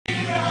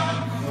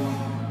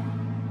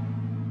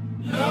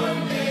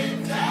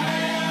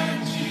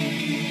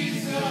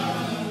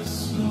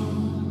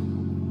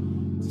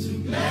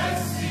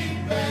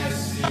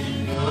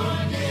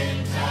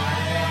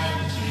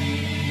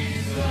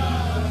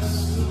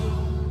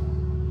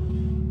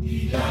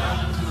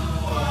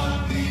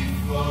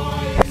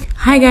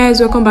Hi guys,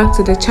 welcome back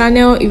to the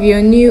channel. If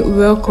you're new,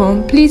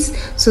 welcome. Please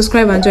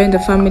subscribe and join the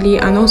family,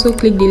 and also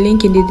click the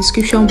link in the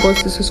description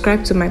box to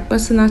subscribe to my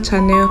personal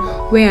channel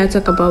where I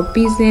talk about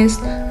business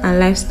and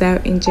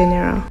lifestyle in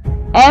general.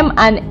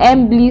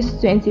 M Bliss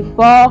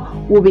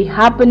 24 will be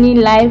happening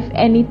live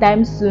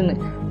anytime soon.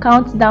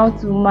 Countdown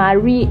to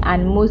Marie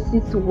and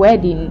Moses'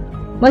 wedding.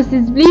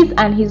 Moses Bliss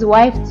and his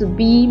wife to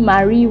be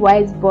Marie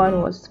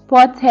Wiseborn was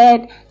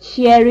spotted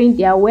sharing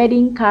their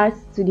wedding cards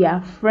to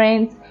their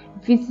friends,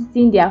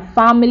 visiting their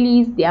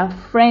families, their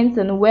friends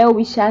and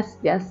well-wishers,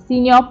 their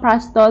senior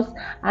pastors,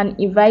 and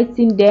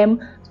inviting them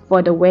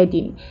for the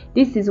wedding.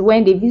 This is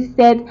when they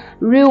visited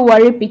Real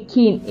Warri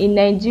Pikin, a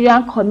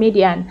Nigerian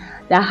comedian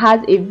that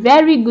has a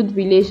very good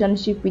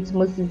relationship with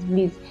Moses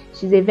Bliss.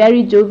 She's a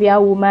very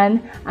jovial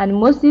woman, and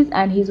Moses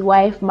and his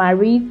wife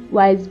Marie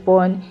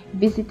Wiseborn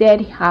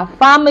visited her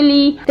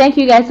family. Thank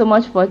you guys so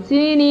much for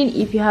tuning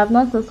in. If you have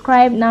not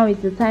subscribed, now is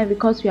the time,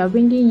 because we are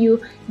bringing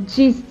you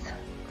gist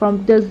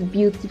from this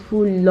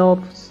beautiful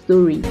love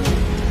story.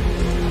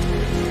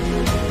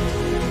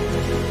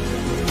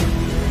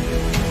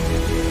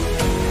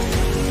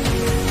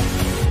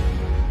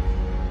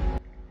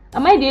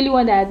 Am I the only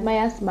one that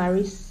admires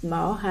Marie's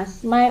smile? Her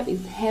smile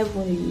is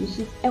heavenly.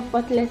 She's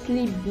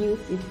effortlessly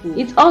beautiful.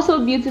 It's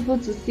also beautiful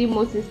to see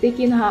Moses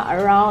taking her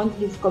around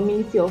his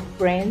community of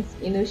friends.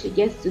 She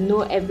gets to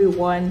know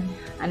everyone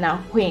and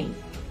acquaint.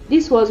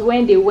 This was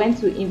when they went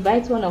to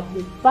invite one of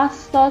his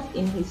pastors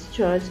in his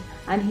church,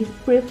 and he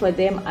prayed for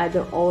them at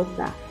the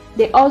altar.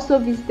 They also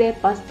visited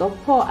Pastor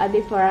Paul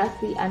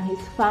Adefarasi and his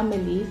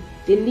family,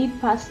 the lead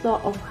pastor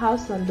of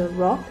House on the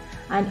Rock,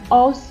 and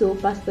also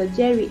Pastor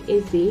Jerry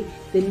Eze,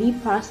 the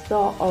lead pastor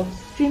of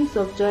Streams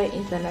of Joy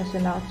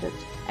International Church.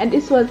 And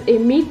this was a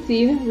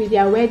meeting with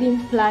their wedding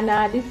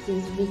planner. This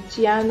is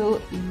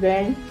Viciano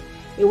Events,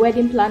 a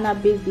wedding planner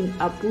based in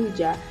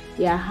Abuja.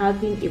 They are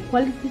having a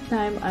quality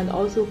time and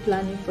also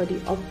planning for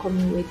the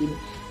upcoming wedding.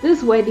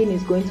 This wedding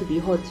is going to be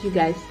hot, you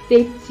guys.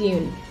 Stay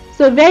tuned.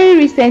 So very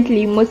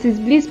recently, Moses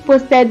Bliss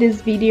posted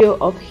this video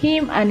of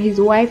him and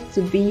his wife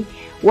to be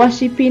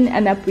worshiping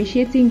and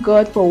appreciating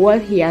God for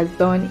what he has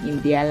done in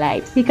their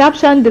lives. He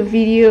captioned the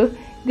video,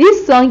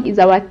 "This song is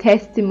our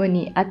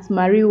testimony at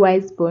Marie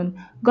Wiseborn.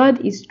 God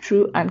is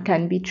true and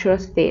can be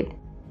trusted."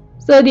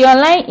 So the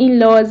online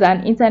in-laws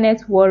and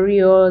internet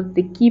warriors,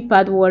 the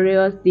keypad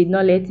warriors, did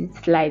not let it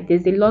slide.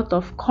 There's a lot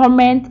of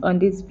comments on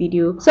this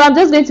video, so I'm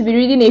just going to be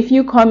reading a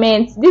few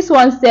comments. This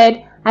one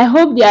said, "I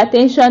hope the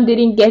attention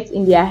didn't get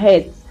in their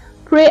heads.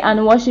 Pray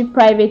and worship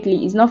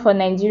privately is not for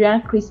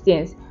Nigerian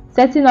Christians.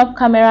 Setting up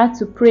camera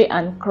to pray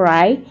and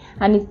cry,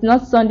 and it's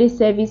not Sunday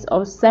service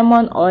or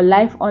sermon or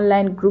live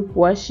online group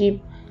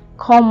worship.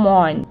 Come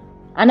on."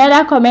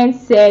 Another comment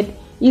said,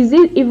 "Is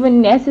it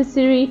even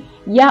necessary?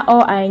 Yeah,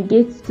 all are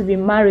engaged to be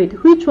married.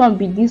 Which one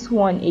be this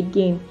one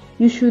again?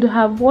 You should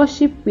have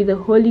worship with the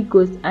Holy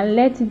Ghost and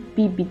let it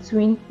be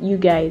between you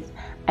guys.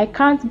 I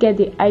can't get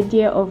the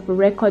idea of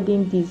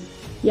recording this.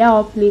 Yeah,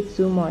 all play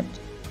too much."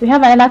 We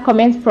have another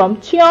comment from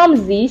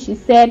Chiomzi. She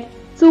said,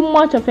 "Too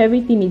much of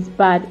everything is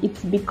bad.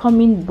 It's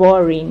becoming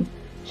boring."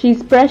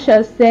 She's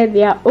Precious said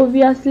they are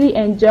obviously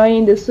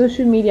enjoying the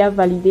social media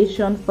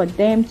validation for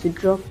them to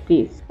drop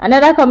this.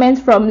 Another comment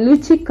from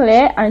Luchi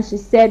Claire, and she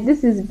said,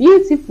 "This is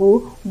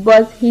beautiful,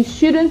 but he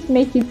shouldn't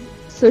make it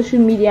social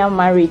media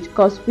marriage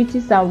because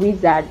witches and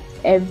wizards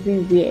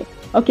everywhere."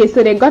 Okay,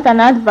 so they got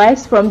an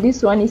advice from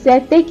this one. He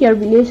said, "Take your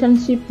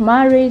relationship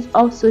marriage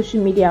off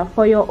social media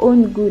for your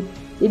own good.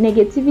 The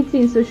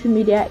negativity in social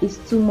media is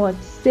too much.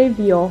 Save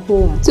your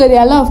home." So there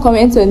are a lot of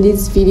comments on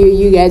this video,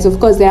 you guys. Of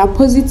course, there are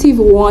positive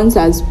ones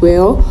as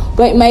well,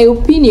 but in my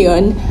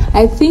opinion,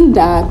 I think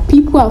that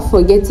people are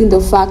forgetting the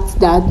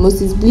fact that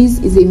Moses Bliss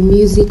is a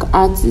music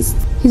artist.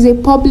 He's a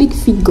public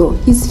figure.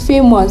 He's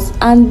famous,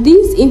 and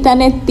this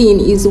internet thing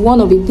is one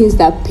of the things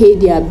that pay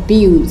their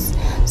bills.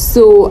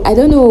 So I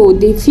don't know,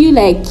 they feel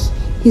like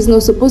he's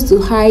not supposed to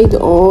hide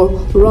or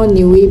run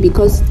away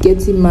because he's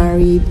getting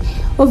married.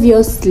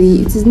 Obviously,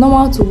 it is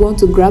normal to want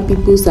to grab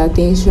people's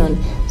attention,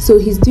 so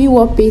he's doing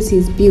what pays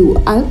his bill,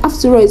 and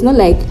after all, it's not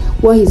like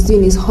what he's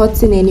doing is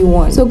hurting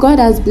anyone. So God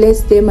has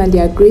blessed them and they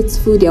are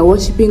grateful. They are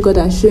worshiping God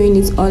and showing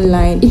it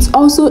online. It's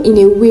also in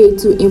a way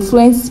to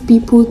influence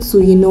people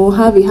to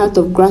have a heart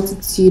of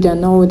gratitude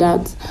and all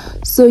that.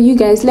 So you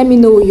guys, let me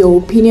know your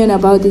opinion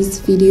about this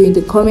video in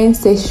the comment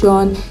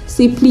section.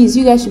 See, please,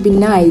 you guys should be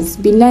nice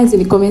in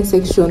the comment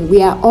section.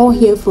 We are all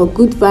here for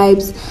good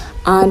vibes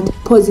and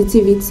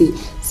positivity.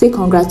 Say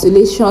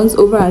congratulations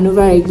over and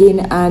over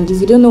again, and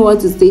if you don't know what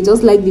to say,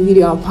 just like the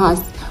video and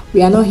pass.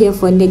 We are not here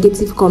for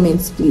negative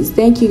comments, please.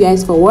 Thank you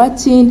guys for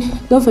watching.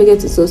 Don't forget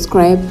to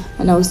subscribe,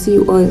 and I'll see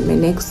you all in my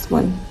next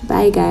one.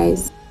 Bye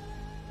guys.